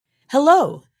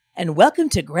Hello, and welcome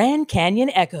to Grand Canyon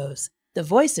Echoes, the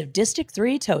voice of District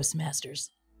 3 Toastmasters.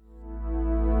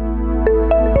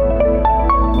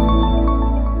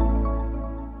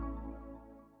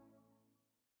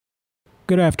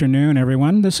 Good afternoon,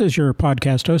 everyone. This is your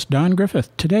podcast host, Don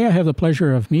Griffith. Today I have the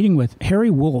pleasure of meeting with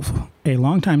Harry Wolf, a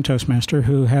longtime Toastmaster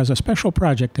who has a special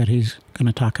project that he's going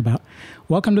to talk about.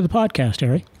 Welcome to the podcast,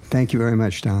 Harry. Thank you very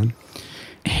much, Don.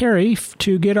 Harry,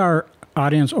 to get our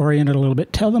audience oriented a little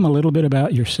bit, tell them a little bit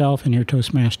about yourself and your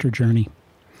Toastmaster journey.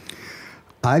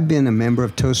 I've been a member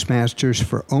of Toastmasters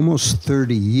for almost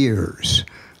 30 years.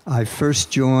 I first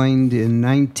joined in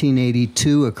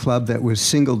 1982 a club that was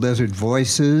Single Desert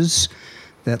Voices,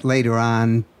 that later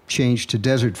on changed to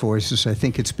Desert Voices. I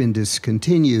think it's been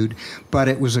discontinued, but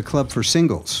it was a club for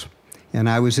singles. And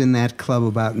I was in that club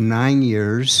about 9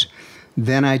 years.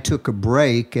 Then I took a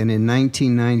break, and in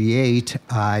 1998,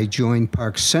 I joined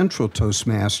Park Central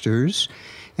Toastmasters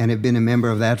and have been a member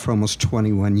of that for almost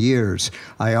 21 years.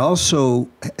 I also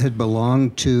had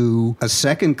belonged to a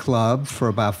second club for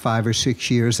about 5 or 6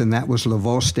 years, and that was La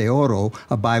Voz de Oro,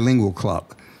 a bilingual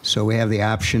club. So we have the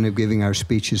option of giving our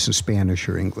speeches in Spanish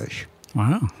or English.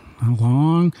 Wow,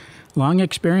 a long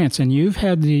experience. And you've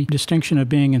had the distinction of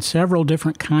being in several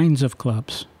different kinds of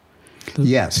clubs.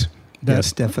 Yes,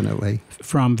 definitely.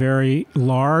 From very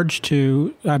large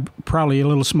to probably a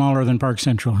little smaller than Park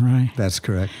Central, right? That's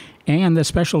correct. And the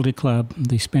specialty club,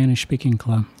 the Spanish-speaking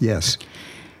club. Yes.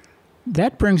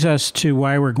 That brings us to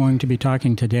why we're going to be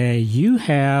talking today. You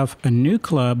have a new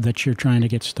club that you're trying to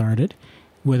get started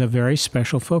with a very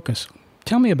special focus.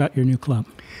 Tell me about your new club.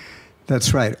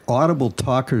 That's right. Audible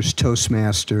Talkers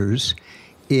Toastmasters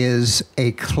is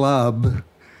a club.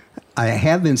 I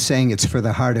have been saying it's for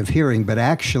the hard of hearing, but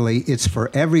actually it's for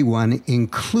everyone,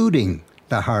 including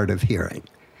the hard of hearing,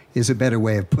 is a better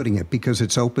way of putting it, because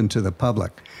it's open to the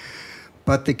public.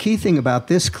 But the key thing about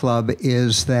this club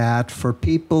is that for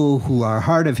people who are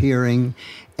hard of hearing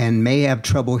and may have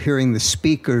trouble hearing the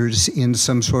speakers in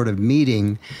some sort of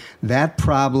meeting, that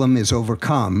problem is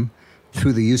overcome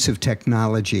through the use of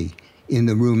technology in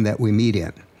the room that we meet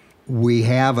in. We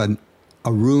have a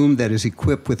room that is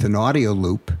equipped with an audio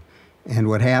loop, and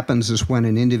what happens is when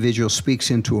an individual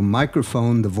speaks into a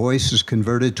microphone, the voice is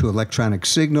converted to electronic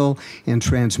signal and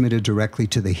transmitted directly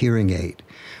to the hearing aid.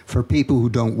 For people who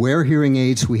don't wear hearing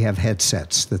aids, we have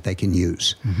headsets that they can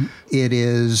use. Mm-hmm. It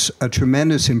is a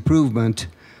tremendous improvement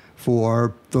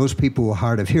for those people who are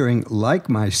hard of hearing, like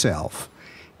myself.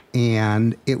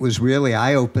 And it was really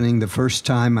eye-opening the first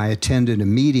time I attended a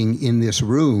meeting in this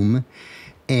room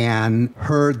and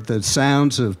heard the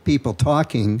sounds of people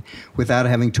talking without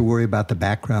having to worry about the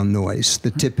background noise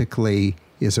that typically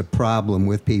is a problem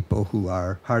with people who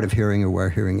are hard of hearing or wear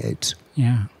hearing aids.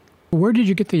 Yeah. Where did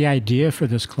you get the idea for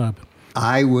this club?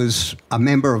 I was a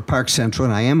member of Park Central,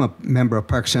 and I am a member of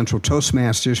Park Central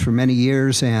Toastmasters for many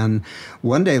years. And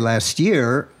one day last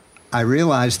year, I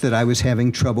realized that I was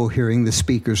having trouble hearing the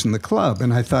speakers in the club.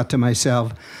 And I thought to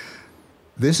myself,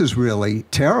 this is really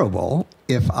terrible.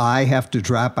 If I have to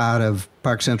drop out of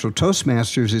Park Central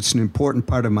Toastmasters, it's an important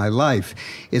part of my life.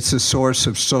 It's a source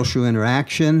of social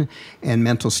interaction and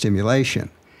mental stimulation.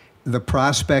 The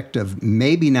prospect of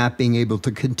maybe not being able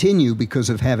to continue because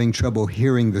of having trouble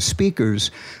hearing the speakers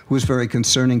was very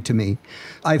concerning to me.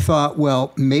 I thought,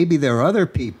 well, maybe there are other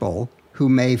people who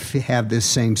may have this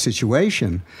same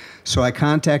situation. So I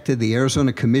contacted the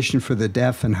Arizona Commission for the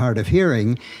Deaf and Hard of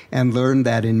Hearing and learned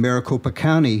that in Maricopa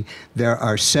County, there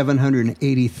are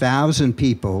 780,000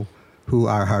 people who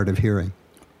are hard of hearing.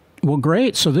 Well,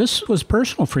 great. So this was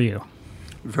personal for you.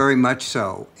 Very much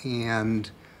so. And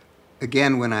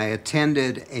again, when I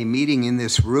attended a meeting in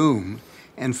this room,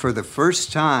 and for the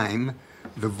first time,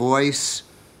 the voice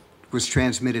was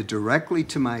transmitted directly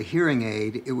to my hearing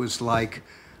aid, it was like,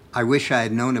 I wish I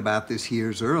had known about this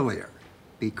years earlier,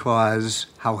 because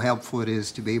how helpful it is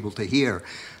to be able to hear.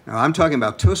 Now, I'm talking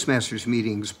about Toastmasters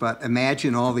meetings, but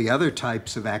imagine all the other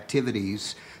types of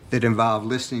activities that involve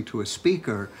listening to a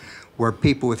speaker where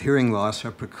people with hearing loss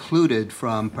are precluded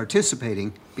from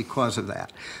participating because of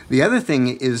that. The other thing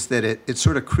is that it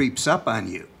sort of creeps up on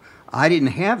you. I didn't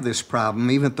have this problem,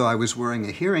 even though I was wearing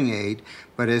a hearing aid,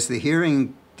 but as the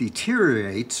hearing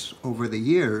deteriorates over the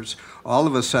years, all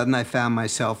of a sudden I found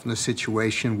myself in a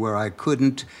situation where I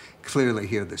couldn't clearly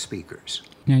hear the speakers.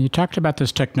 Now, you talked about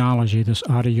this technology, this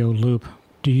audio loop.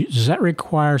 Does that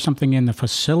require something in the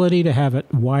facility to have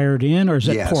it wired in, or is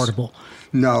it portable?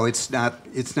 No, it's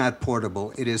not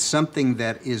portable. It is something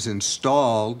that is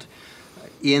installed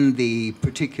in the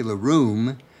particular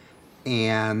room,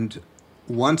 and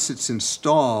once it's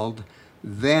installed,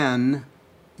 then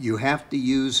You have to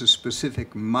use a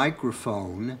specific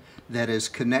microphone that is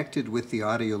connected with the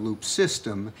audio loop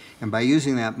system, and by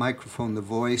using that microphone, the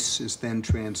voice is then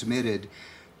transmitted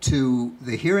to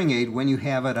the hearing aid when you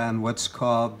have it on what's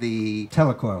called the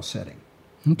telecoil setting.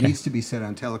 Okay. It needs to be set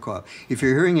on telecoil. If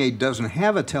your hearing aid doesn't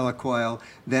have a telecoil,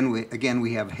 then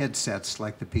we have headsets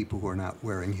like the people who are not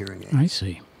wearing hearing aids. I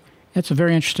see. That's a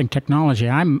very interesting technology.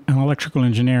 I'm an electrical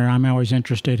engineer. I'm always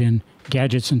interested in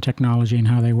gadgets and technology and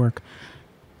how they work.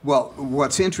 Well,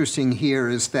 what's interesting here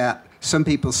is that some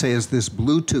people say, is this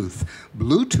Bluetooth?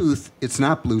 Bluetooth, it's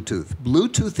not Bluetooth.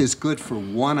 Bluetooth is good for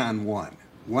one-on-one,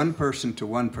 one person to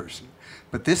one person.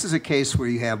 But this is a case where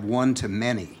you have one to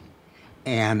many.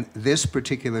 And this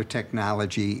particular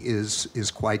technology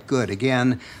is quite good.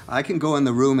 Again, I can go in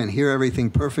the room and hear everything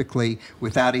perfectly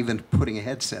without even putting a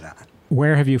headset on.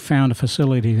 Where have you found a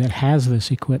facility that has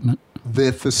this equipment?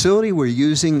 The facility we're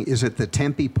using is at the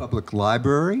Tempe Public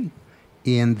Library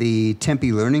in the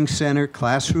Tempe Learning Center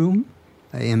classroom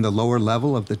in the lower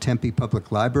level of the Tempe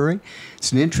Public Library.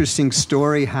 It's an interesting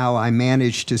story how I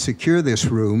managed to secure this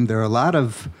room. There are a lot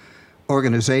of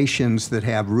organizations that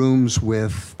have rooms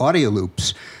with audio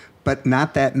loops, but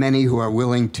not that many who are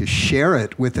willing to share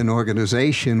it with an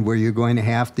organization where you're going to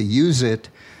have to use it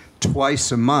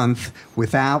twice a month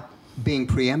without being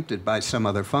preempted by some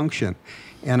other function.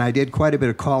 And I did quite a bit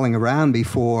of calling around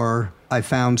before I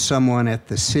found someone at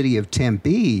the city of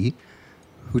Tempe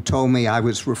who told me I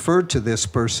was referred to this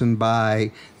person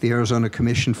by the Arizona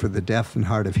Commission for the Deaf and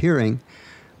Hard of Hearing.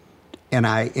 And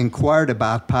I inquired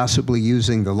about possibly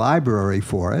using the library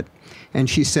for it. And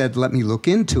she said, let me look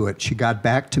into it. She got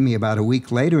back to me about a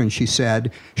week later and she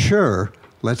said, sure,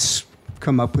 let's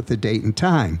come up with a date and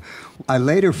time. I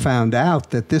later found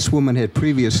out that this woman had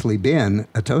previously been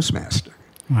a Toastmaster.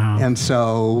 Wow. And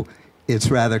so it's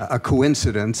rather a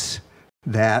coincidence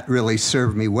that really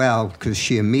served me well because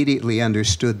she immediately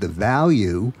understood the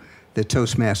value that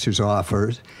Toastmasters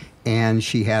offers, and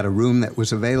she had a room that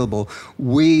was available.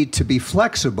 To be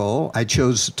flexible, I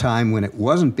chose a time when it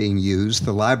wasn't being used.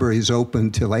 The library is open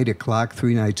till 8 o'clock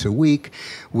 3 nights a week.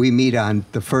 We meet on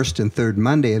the first and third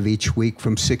Monday of each week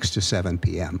from 6 to 7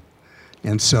 p.m.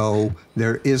 And so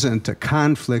there isn't a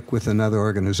conflict with another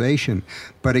organization.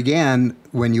 But again,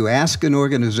 when you ask an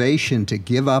organization to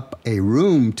give up a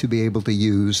room to be able to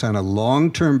use on a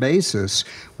long-term basis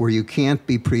where you can't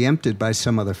be preempted by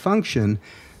some other function,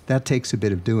 that takes a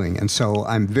bit of doing. And so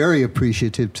I'm very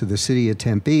appreciative to the City of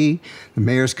Tempe, the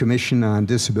Mayor's Commission on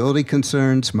Disability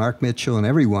Concerns, Mark Mitchell, and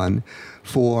everyone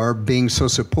for being so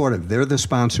supportive. They're the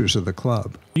sponsors of the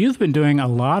club. You've been doing a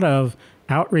lot of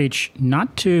outreach,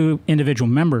 not to individual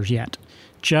members yet,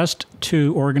 just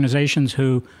to organizations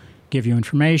who give you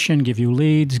information, give you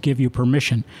leads, give you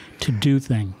permission to do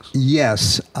things.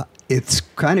 Yes. It's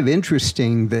kind of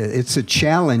interesting that it's a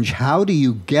challenge. How do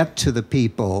you get to the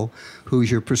people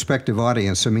who's your prospective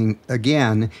audience? I mean,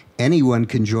 again, anyone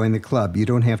can join the club. You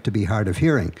don't have to be hard of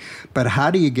hearing. But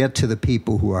how do you get to the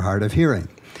people who are hard of hearing?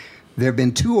 There have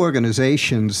been two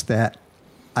organizations that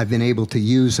I've been able to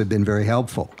use have been very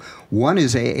helpful. One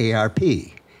is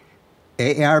AARP.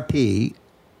 AARP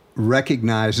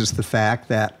recognizes the fact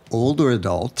that older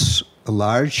adults, a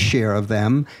large share of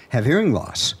them, have hearing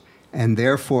loss. And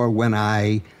therefore, when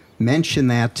I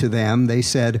mentioned that to them, they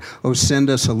said, oh, send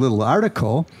us a little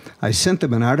article. I sent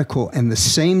them an article, and the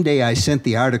same day I sent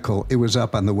the article, it was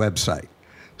up on the website.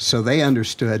 So they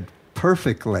understood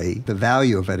perfectly the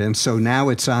value of it. And so now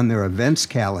it's on their events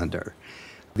calendar.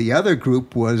 The other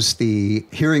group was the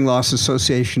Hearing Loss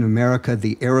Association of America,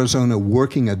 the Arizona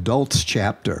Working Adults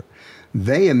chapter.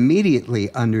 They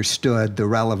immediately understood the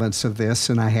relevance of this,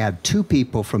 and I had two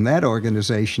people from that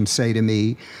organization say to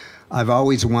me, I've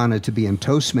always wanted to be in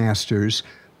Toastmasters,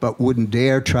 but wouldn't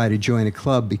dare try to join a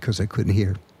club because I couldn't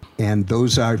hear. And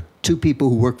those are two people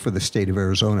who work for the state of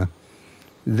Arizona.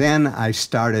 Then I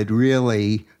started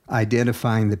really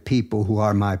identifying the people who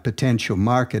are my potential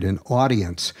market and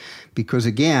audience. Because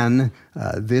again,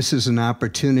 this is an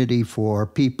opportunity for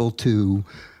people to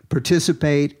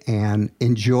participate and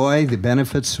enjoy the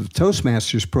benefits of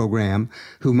Toastmasters program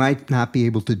who might not be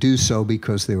able to do so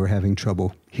because they were having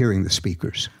trouble hearing the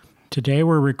speakers. Today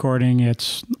we're recording,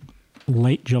 it's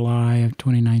late July of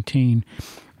 2019.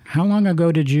 How long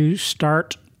ago did you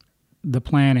start the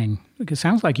planning? It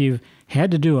sounds like you've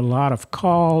had to do a lot of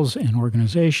calls and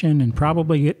organization and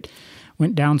probably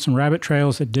went down some rabbit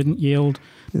trails that didn't yield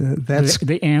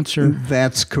the answer.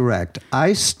 That's correct.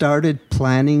 I started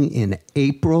planning in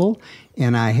April,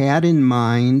 and I had in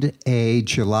mind a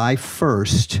July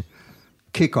 1st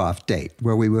kickoff date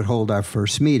where we would hold our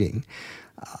first meeting.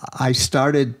 I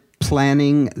started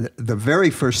planning. The very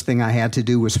first thing I had to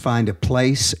do was find a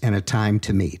place and a time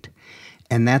to meet.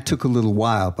 And that took a little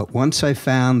while. But once I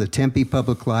found the Tempe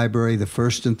Public Library, the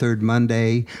first and third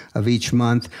Monday of each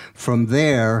month, from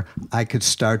there, I could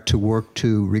start to work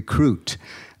to recruit.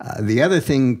 The other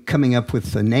thing coming up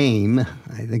with the name,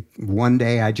 I think one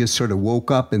day I just sort of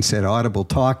woke up and said Audible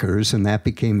Talkers, and that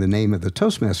became the name of the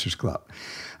Toastmasters Club.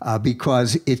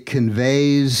 Because it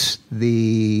conveys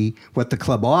what the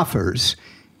club offers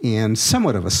in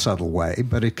somewhat of a subtle way,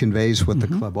 but it conveys what the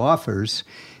club offers.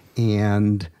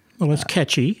 And well, it's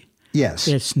catchy. Yes.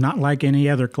 It's not like any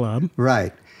other club.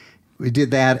 Right. We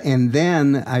did that, and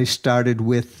then I started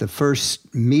with the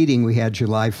first meeting we had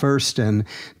July 1st, and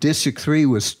District 3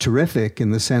 was terrific in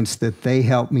the sense that they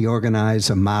helped me organize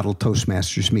a model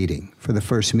Toastmasters meeting for the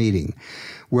first meeting,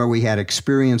 where we had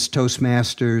experienced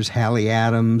Toastmasters, Hallie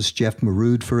Adams, Jeff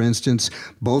Marood, for instance.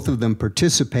 Both of them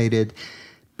participated,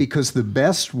 because the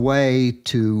best way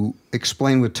to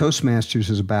explain what Toastmasters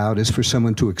is about is for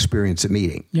someone to experience a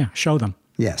meeting. Yeah, show them.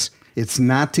 Yes. It's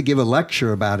not to give a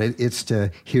lecture about it. It's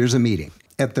here's a meeting.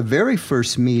 At the very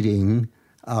first meeting,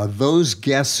 those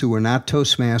guests who were not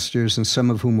Toastmasters and some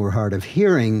of whom were hard of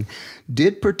hearing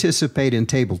did participate in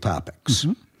table topics.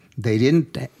 Mm-hmm. They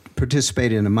didn't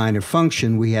participate in a minor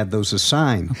function. We had those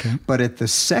assigned. Okay. But at the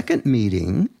second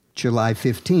meeting, July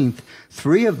 15th,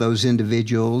 3 of those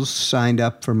individuals signed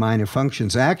up for minor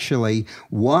functions. Actually,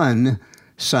 one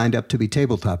signed up to be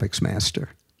table topics master.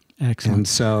 Excellent. And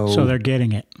so they're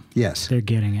getting it. Yes. They're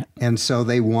getting it. And so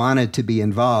they wanted to be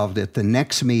involved. At the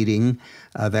next meeting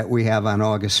that we have on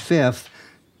August 5th,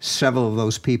 several of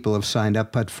those people have signed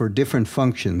up, but for different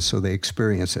functions, so they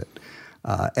experience it.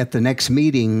 At the next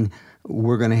meeting,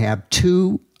 we're going to have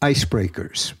 2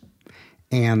 icebreakers.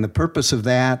 And the purpose of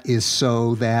that is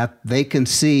so that they can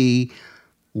see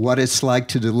what it's like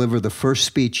to deliver the first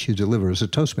speech you deliver as a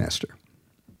Toastmaster.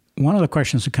 One of the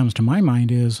questions that comes to my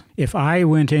mind is, if I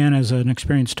went in as an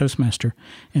experienced Toastmaster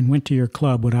and went to your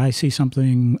club, would I see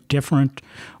something different,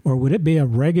 or would it be a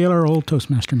regular old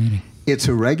Toastmaster meeting? It's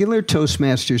a regular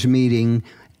Toastmasters meeting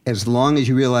as long as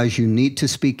you realize you need to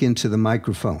speak into the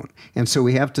microphone. And so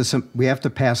we have to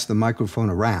pass the microphone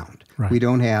around. Right. We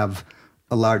don't have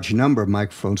a large number of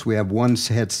microphones. We have one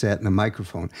headset and a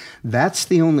microphone. That's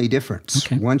the only difference.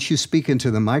 Okay. Once you speak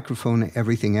into the microphone,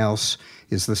 everything else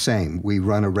is the same. We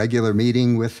run a regular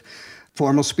meeting with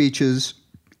formal speeches,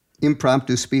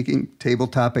 impromptu speaking, table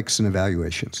topics, and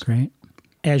evaluations. Great.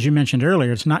 As you mentioned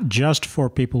earlier, it's not just for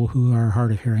people who are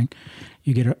hard of hearing.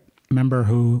 You get a member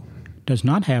who does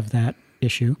not have that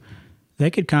issue.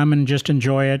 They could come and just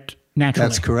enjoy it naturally.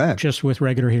 That's correct. Just with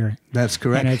regular hearing. That's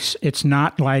correct. And it's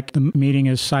not like the meeting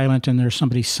is silent and there's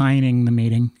somebody signing the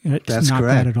meeting. It's not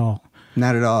correct. That at all.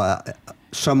 Not at all.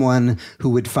 Someone who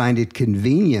would find it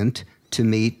convenient to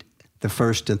meet the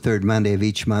first and third Monday of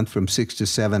each month from 6 to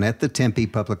 7 at the Tempe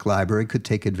Public Library could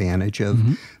take advantage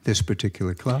of this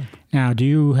particular club. Now, do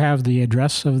you have the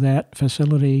address of that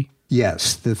facility?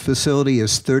 Yes. The facility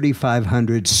is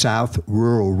 3500 South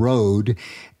Rural Road,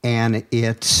 and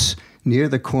it's near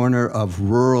the corner of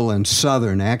Rural and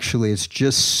Southern. Actually, it's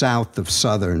just south of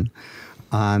Southern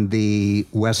on the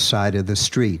west side of the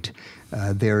street.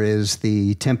 There is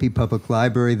the Tempe Public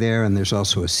Library there, and there's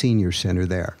also a senior center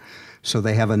there. So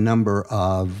they have a number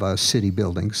of city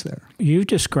buildings there. You've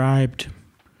described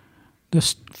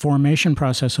this formation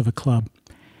process of a club.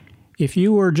 If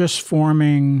you were just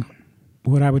forming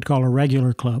what I would call a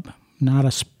regular club, not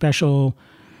a special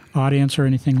audience or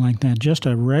anything like that, just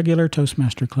a regular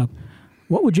Toastmaster club,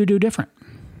 what would you do different?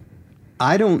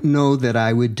 I don't know that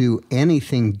I would do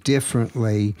anything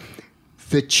differently.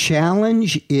 The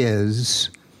challenge is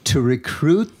to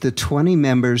recruit the 20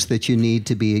 members that you need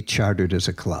to be chartered as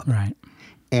a club. Right.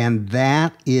 And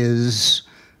that is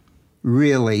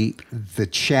really the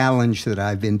challenge that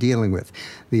I've been dealing with.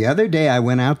 The other day I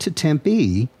went out to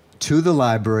Tempe to the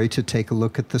library to take a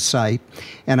look at the site,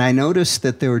 and I noticed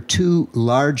that there were 2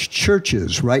 large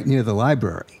churches right near the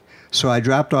library. So I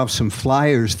dropped off some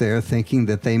flyers there thinking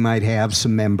that they might have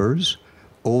some members,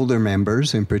 older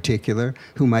members in particular,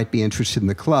 who might be interested in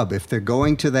the club. If they're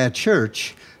going to that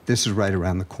church, this is right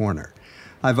around the corner.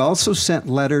 I've also sent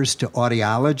letters to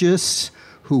audiologists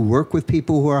who work with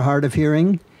people who are hard of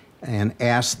hearing and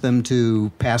asked them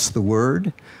to pass the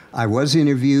word. I was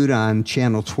interviewed on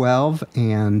Channel 12,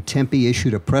 and Tempe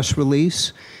issued a press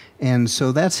release, and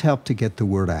so that's helped to get the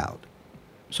word out.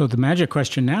 So the magic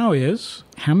question now is,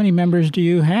 how many members do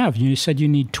you have? You said you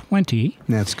need 20.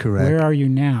 That's correct. Where are you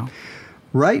now?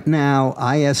 Right now,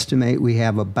 I estimate we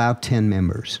have about 10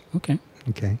 members. Okay.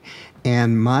 Okay.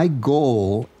 And my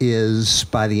goal is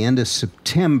by the end of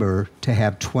September to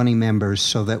have 20 members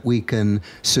so that we can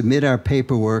submit our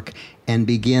paperwork and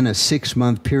begin a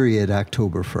 6-month period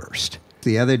October 1st.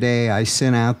 The other day I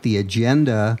sent out the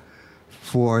agenda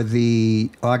for the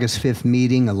August 5th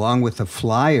meeting along with a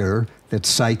flyer that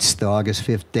cites the August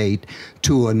 5th date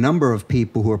to a number of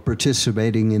people who are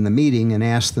participating in the meeting and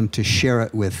asked them to share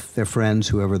it with their friends,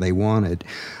 whoever they wanted.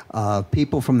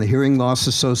 People from the Hearing Loss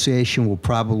Association will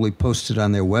probably post it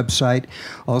on their website.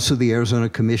 Also, the Arizona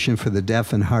Commission for the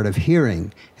Deaf and Hard of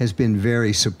Hearing has been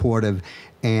very supportive,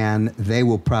 and they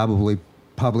will probably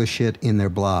publish it in their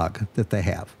blog that they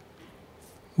have.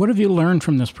 What have you learned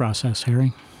from this process,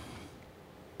 Harry?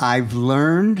 I've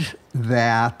learned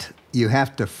that you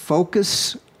have to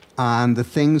focus on the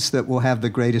things that will have the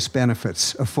greatest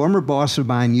benefits. A former boss of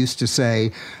mine used to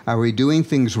say, are we doing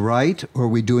things right or are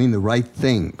we doing the right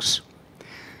things?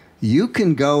 You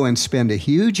can go and spend a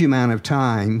huge amount of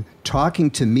time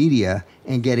talking to media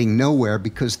and getting nowhere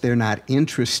because they're not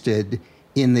interested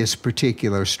in this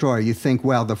particular story. You think,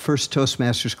 well, the first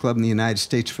Toastmasters Club in the United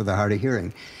States for the hard of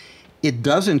hearing. It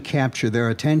doesn't capture their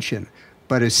attention.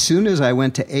 But as soon as I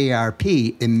went to ARP,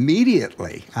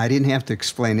 immediately, I didn't have to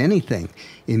explain anything.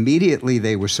 Immediately,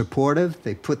 they were supportive.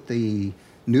 They put the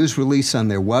news release on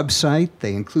their website.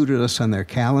 They included us on their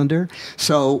calendar.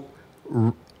 So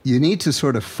you need to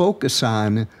sort of focus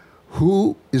on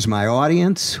who is my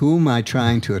audience, who am I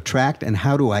trying to attract, and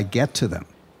how do I get to them?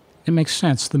 It makes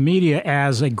sense. The media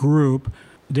as a group,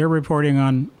 they're reporting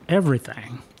on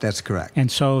everything. That's correct.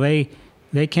 And so they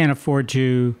can't afford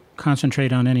to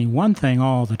concentrate on any one thing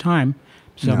all the time,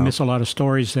 so miss a lot of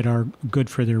stories that are good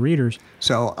for their readers.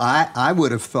 So I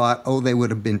would have thought, they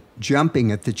would have been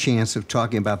jumping at the chance of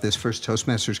talking about this first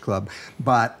Toastmasters Club.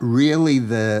 But really,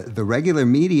 the regular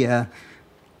media,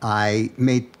 I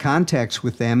made contacts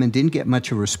with them and didn't get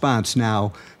much of a response.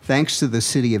 Now, thanks to the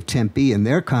city of Tempe and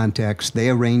their contacts,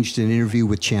 they arranged an interview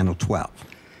with Channel 12.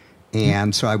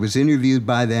 And so I was interviewed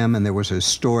by them, and there was a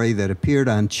story that appeared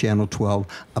on Channel 12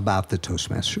 about the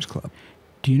Toastmasters Club.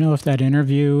 Do you know if that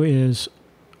interview is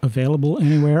available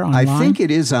anywhere online? I think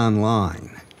it is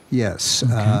online, yes.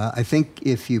 Okay. I think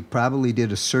if you probably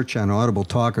did a search on Audible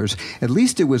Talkers, at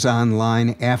least it was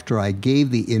online after I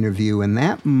gave the interview, and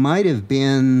that might have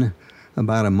been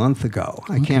about a month ago.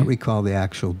 I can't recall the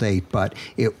actual date, but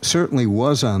it certainly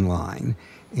was online.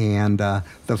 And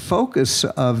the focus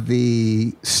of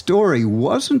the story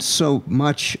wasn't so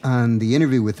much on the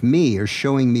interview with me or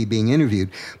showing me being interviewed,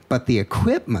 but the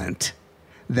equipment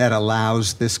that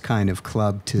allows this kind of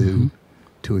club to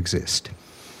exist.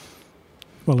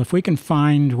 Well, if we can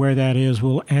find where that is,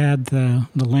 we'll add the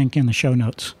link in the show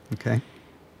notes. Okay.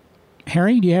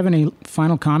 Harry, do you have any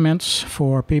final comments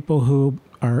for people who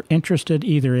are interested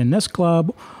either in this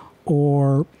club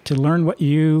or to learn what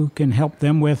you can help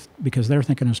them with because they're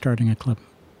thinking of starting a club?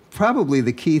 Probably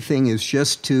the key thing is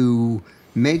just to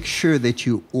make sure that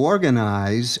you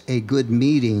organize a good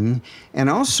meeting, and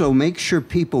also make sure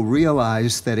people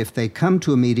realize that if they come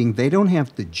to a meeting, they don't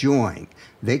have to join.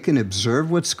 They can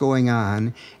observe what's going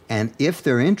on, and if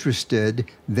they're interested,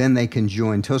 then they can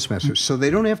join Toastmasters. So they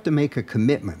don't have to make a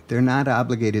commitment. They're not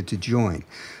obligated to join.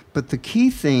 But the key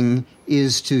thing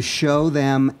is to show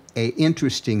them an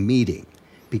interesting meeting,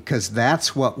 because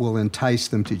that's what will entice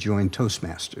them to join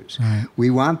Toastmasters. Right. We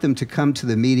want them to come to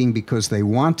the meeting because they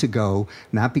want to go,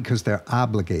 not because they're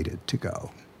obligated to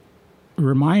go.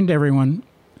 Remind everyone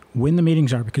when the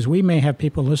meetings are, because we may have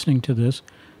people listening to this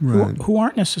who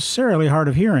aren't necessarily hard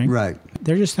of hearing. Right.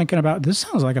 They're just thinking about, this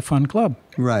sounds like a fun club.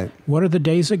 Right. What are the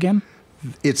days again?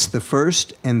 It's the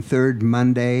first and third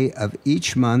Monday of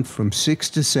each month from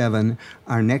 6 to 7.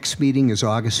 Our next meeting is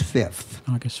August 5th.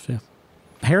 August 5th.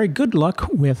 Harry, good luck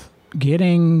with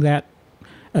getting that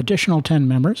additional 10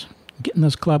 members, getting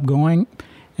this club going,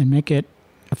 and make it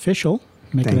official,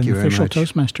 make it an official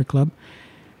Toastmaster Club.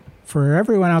 For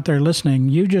everyone out there listening,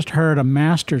 you just heard a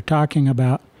master talking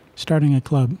about starting a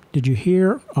club. Did you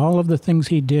hear all of the things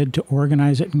he did to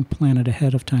organize it and plan it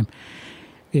ahead of time?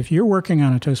 If you're working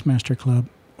on a Toastmaster Club,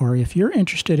 or if you're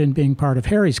interested in being part of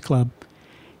Harry's club,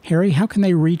 Harry, how can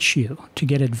they reach you to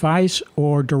get advice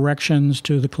or directions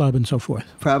to the club and so forth?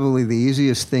 Probably the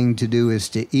easiest thing to do is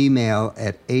to email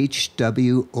at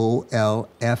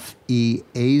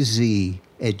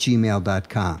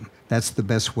hwolfeaz@gmail.com. That's the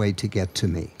best way to get to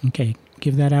me. Okay,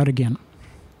 give that out again.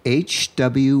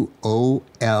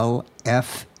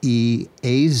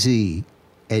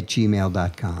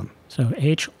 hwolfeaz@gmail.com. So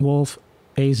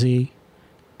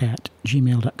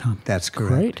hwolfaz@gmail.com. That's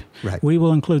correct. Great. Right. We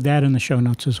will include that in the show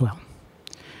notes as well.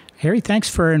 Harry, thanks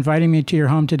for inviting me to your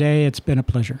home today. It's been a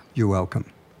pleasure. You're welcome.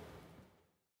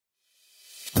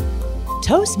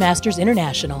 Toastmasters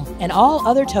International and all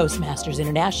other Toastmasters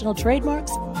International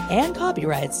trademarks and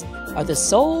copyrights are the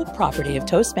sole property of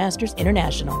Toastmasters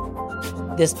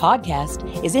International. This podcast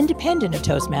is independent of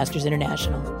Toastmasters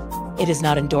International. It is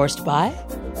not endorsed by,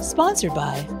 sponsored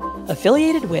by,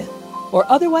 affiliated with, or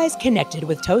otherwise connected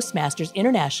with Toastmasters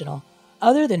International,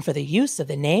 other than for the use of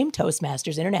the name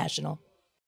Toastmasters International.